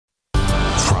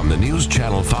the News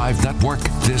Channel 5 network,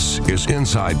 this is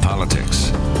Inside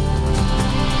Politics.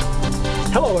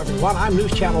 Hello, everyone. I'm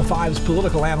News Channel 5's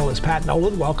political analyst, Pat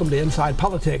Nolan. Welcome to Inside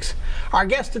Politics. Our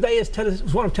guest today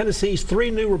is one of Tennessee's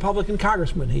 3 new Republican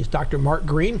congressmen. He's Dr. Mark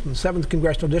Green from the 7th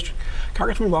Congressional District.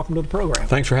 Congressman, welcome to the program.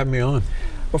 Thanks for having me on.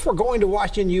 Before going to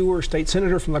Washington, you were state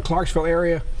senator from the Clarksville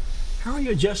area. How are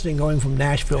you adjusting going from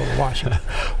Nashville to Washington?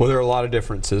 Well, there are a lot of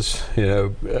differences. You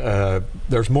know,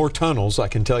 there's more tunnels, I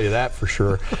can tell you that for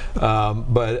sure.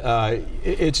 But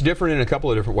it's different in a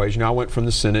couple of different ways. You know, I went from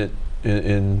the Senate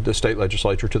in the state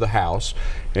legislature to the House,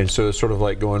 and so it's sort of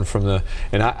like going from the,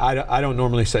 and I don't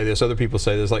normally say this, other people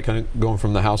say this, like kind of going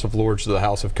from the House of Lords to the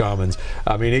House of Commons.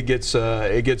 I mean, it gets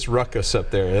ruckus up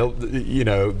there, you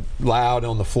know, loud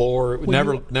on the floor.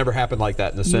 Well, never happened like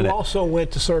that in the Senate. You also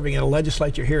went to serving in a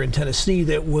legislature here in Tennessee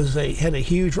that was had a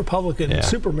huge Republican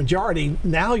supermajority.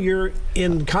 Now you're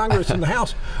in Congress in the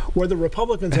House, where the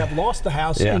Republicans have lost the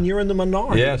House, and you're in the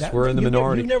minority. Yes, we're in the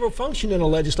minority. You've never functioned in a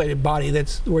legislative body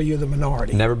that's where you're the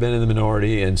minority. Never been in the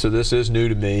minority, and so this is new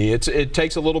to me. It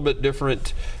takes a little bit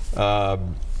different,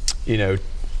 you know,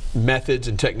 methods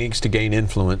and techniques to gain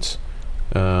influence,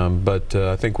 but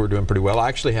I think we're doing pretty well. I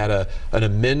actually had an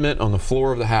amendment on the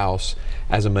floor of the House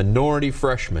as a minority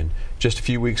freshman just a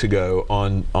few weeks ago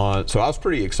so I was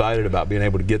pretty excited about being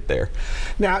able to get there.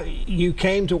 Now, you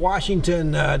came to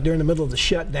Washington during the middle of the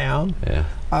shutdown.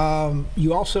 Yeah.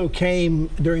 You also came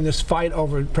during this fight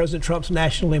over President Trump's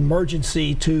national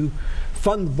emergency to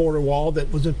fund the border wall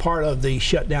that was a part of the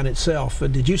shutdown itself.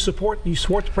 Did you support the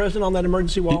president on that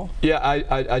emergency wall? Yeah,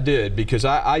 I did, because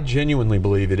I genuinely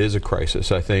believe it is a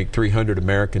crisis. I think 300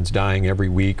 Americans dying every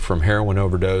week from heroin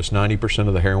overdose, 90%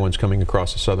 of the heroin's coming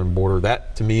across the southern border.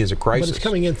 That, to me, is a crisis. But it's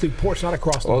coming in through ports, not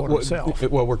across the border itself.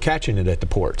 Well, we're catching it at the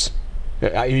ports.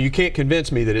 You can't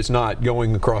convince me that it's not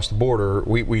going across the border.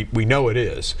 We know it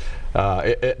is.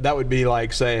 That would be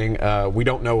like saying we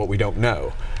don't know what we don't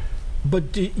know.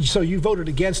 But so you voted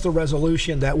against the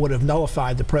resolution that would have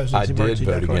nullified the president's emergency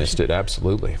declaration? I did vote against it,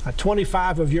 absolutely.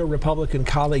 25 of your Republican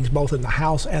colleagues, both in the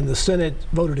House and the Senate,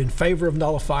 voted in favor of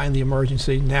nullifying the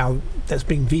emergency. Now, that's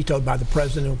being vetoed by the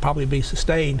president and will probably be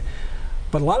sustained.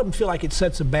 But a lot of them feel like it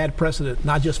sets a bad precedent,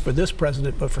 not just for this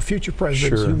president, but for future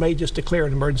presidents who may just declare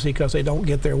an emergency because they don't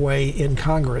get their way in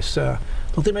Congress. Don't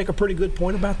they make a pretty good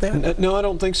point about that? No, I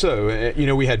don't think so. You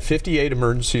know, we had 58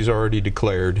 emergencies already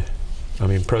declared. I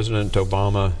mean, President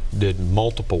Obama did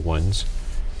multiple ones.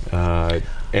 But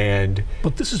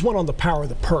this is one on the power of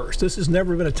the purse. This has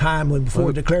never been a time when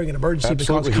before declaring an emergency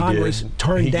because Congress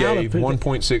turned down. He gave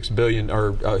 $1.6 billion,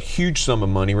 or a huge sum of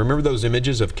money. Remember those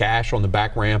images of cash on the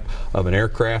back ramp of an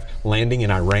aircraft landing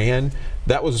in Iran?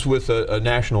 That was with a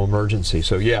national emergency.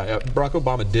 So yeah, Barack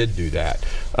Obama did do that,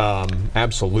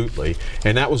 absolutely.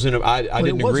 And that was I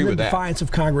didn't agree with that. In defiance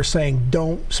of Congress saying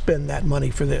don't spend that money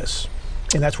for this,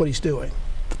 and that's what he's doing.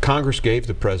 Congress gave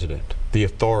the president the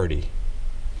authority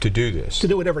to do this. To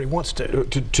do whatever he wants to.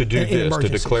 To do this, to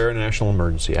declare a national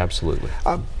emergency, absolutely.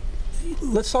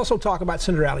 Let's also talk about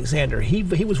Senator Alexander. He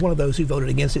was one of those who voted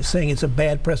against it, saying it's a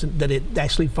bad precedent, that it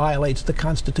actually violates the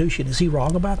Constitution. Is he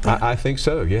wrong about that? I think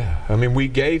so, yeah. I mean, we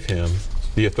gave him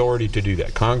the authority to do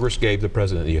that. Congress gave the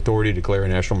president the authority to declare a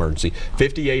national emergency.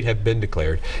 58 have been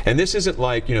declared. And this isn't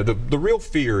like, you know, the real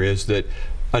fear is that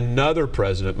another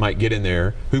president might get in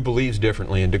there who believes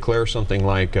differently and declare something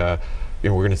like, you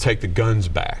know, we're going to take the guns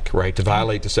back, right, to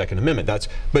violate the Second Amendment.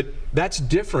 But that's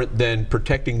different than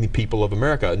protecting the people of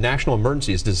America. A national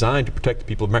emergency is designed to protect the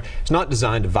people of America. It's not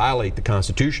designed to violate the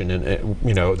Constitution and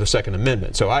you know, the Second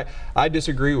Amendment. So I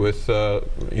disagree with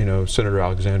you know, Senator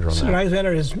Alexander on that. Senator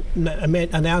Alexander has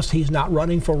announced he's not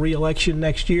running for re-election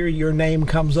next year. Your name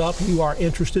comes up. You are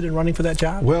interested in running for that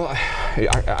job? Well,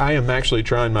 I am actually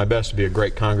trying my best to be a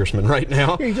great congressman right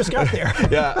now. You just got there.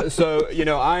 Yeah. So you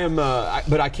know, I am,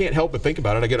 but I can't help but think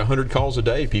about it. I get 100 calls a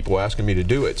day, people asking me to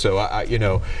do it. So you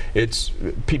know. It's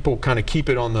people kind of keep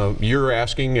it on the you're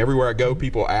asking. Everywhere I go,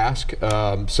 people ask.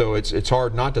 So it's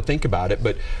hard not to think about it.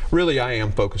 But really, I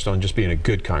am focused on just being a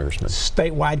good congressman.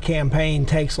 Statewide campaign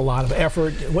takes a lot of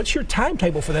effort. What's your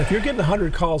timetable for that? If you're getting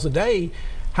 100 calls a day,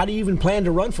 how do you even plan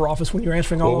to run for office when you're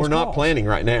answering all those calls? Well, we're not planning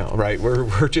right now, right?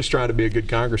 We're just trying to be a good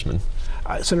congressman.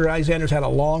 Senator Alexander's had a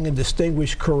long and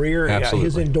distinguished career. Absolutely.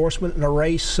 His endorsement in a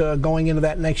race going into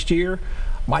that next year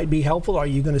might be helpful. Are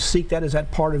you going to seek that? Is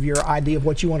that part of your idea of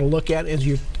what you want to look at as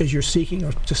you're seeking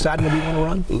or deciding whether you want to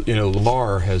run? You know,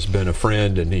 Lamar has been a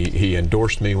friend, and he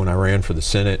endorsed me when I ran for the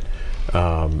Senate.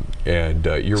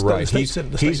 You're right. He's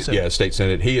state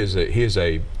Senate. He is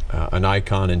an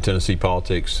icon in Tennessee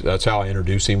politics. That's how I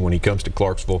introduce him when he comes to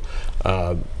Clarksville.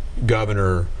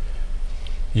 Governor,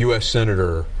 U.S.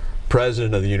 Senator,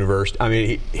 president of the university. I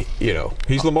mean,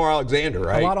 he's Lamar Alexander,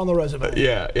 right? A lot on the resume.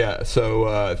 Yeah.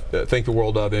 So think the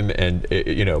world of him, and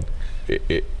yeah.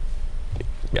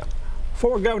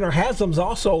 Former Governor Haslam's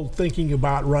also thinking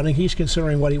about running. He's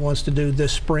considering what he wants to do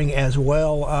this spring as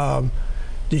well.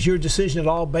 Is your decision at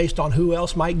all based on who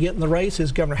else might get in the race?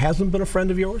 Has Governor Haslam been a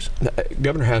friend of yours?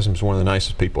 Governor Haslam's one of the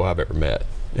nicest people I've ever met.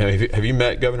 Have you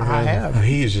met Governor Haslam? I have.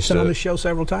 He is just been on the show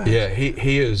several times. Yeah,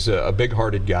 he is a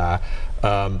big-hearted guy.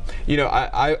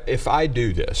 If I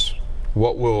do this,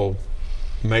 what will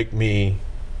make me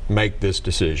make this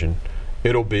decision?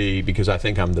 It'll be because I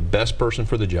think I'm the best person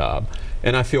for the job,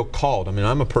 and I feel called. I mean,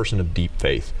 I'm a person of deep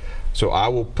faith. So I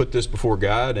will put this before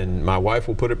God, and my wife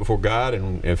will put it before God,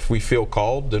 and if we feel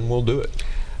called, then we'll do it.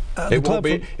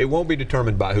 It won't be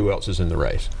determined by who else is in the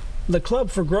race. The Club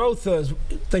for Growth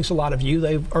thinks a lot of you.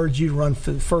 They've urged you to run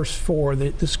for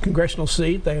this congressional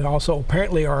seat. They also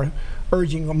apparently are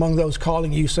urging among those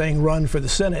calling you, saying run for the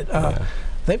Senate.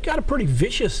 They've got a pretty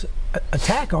vicious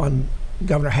attack on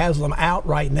Governor Haslam out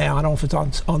right now. I don't know if it's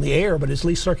on the air, but it's at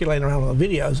least circulating around on the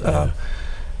videos.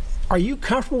 Are you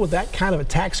comfortable with that kind of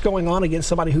attacks going on against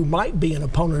somebody who might be an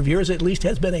opponent of yours, at least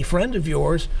has been a friend of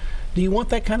yours? Do you want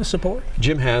that kind of support?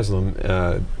 Jim Haslam,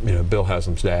 Bill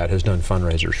Haslam's dad, has done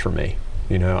fundraisers for me.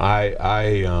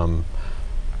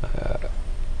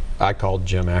 I called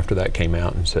Jim after that came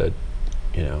out and said,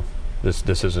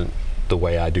 this isn't the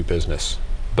way I do business.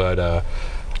 But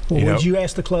would you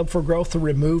ask the Club for Growth to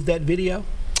remove that video?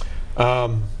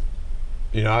 I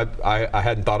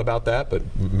hadn't thought about that, but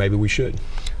maybe we should.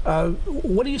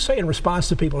 What do you say in response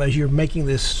to people as you're making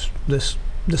this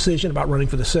decision about running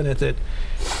for the Senate that,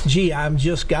 gee, I'm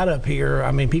just got up here?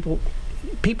 I mean, people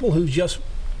who you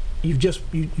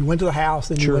went to the House,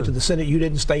 then you went to the Senate. You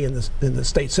didn't stay in the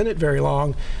state Senate very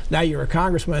long. Now you're a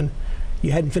congressman.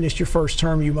 You hadn't finished your first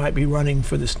term. You might be running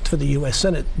for the U.S.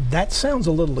 Senate. That sounds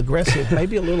a little aggressive,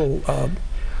 maybe a little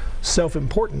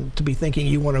self-important to be thinking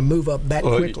you want to move up that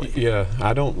quickly. Yeah,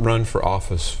 I don't run for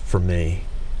office for me.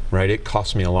 Right, it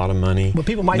costs me a lot of money. But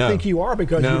people might think you are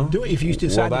because you do it if you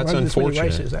decide to run this many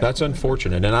races. That's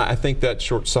unfortunate, and I think that's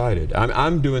short-sighted.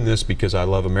 I'm doing this because I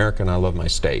love America and I love my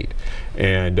state.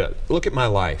 And look at my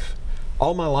life.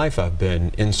 All my life I've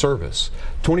been in service.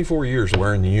 24 years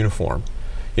wearing the uniform.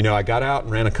 I got out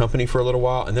and ran a company for a little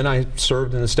while, and then I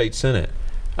served in the state Senate.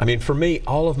 I mean, for me,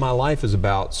 all of my life is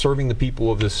about serving the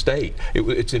people of this state.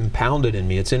 It's impounded in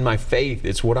me. It's in my faith.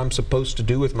 It's what I'm supposed to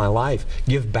do with my life,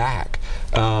 give back.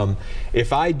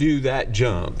 If I do that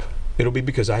jump, it'll be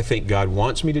because I think God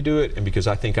wants me to do it and because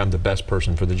I think I'm the best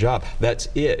person for the job. That's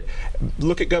it.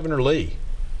 Look at Governor Lee.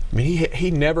 I mean,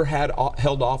 he never had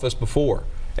held office before,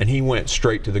 and he went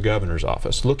straight to the governor's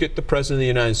office. Look at the President of the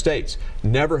United States.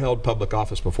 Never held public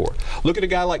office before. Look at a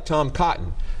guy like Tom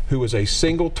Cotton, who was a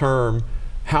single-term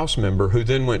House member who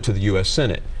then went to the U.S.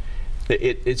 Senate.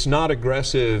 It's not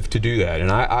aggressive to do that,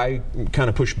 and I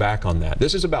kind of push back on that.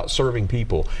 This is about serving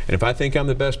people, and if I think I'm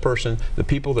the best person, the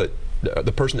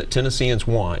person that Tennesseans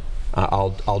want,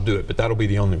 I'll do it, but that'll be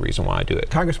the only reason why I do it.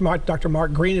 Congressman Dr.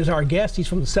 Mark Green is our guest. He's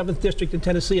from the 7th District in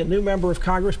Tennessee, a new member of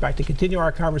Congress. Back to continue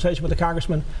our conversation with the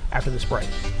Congressman after this break.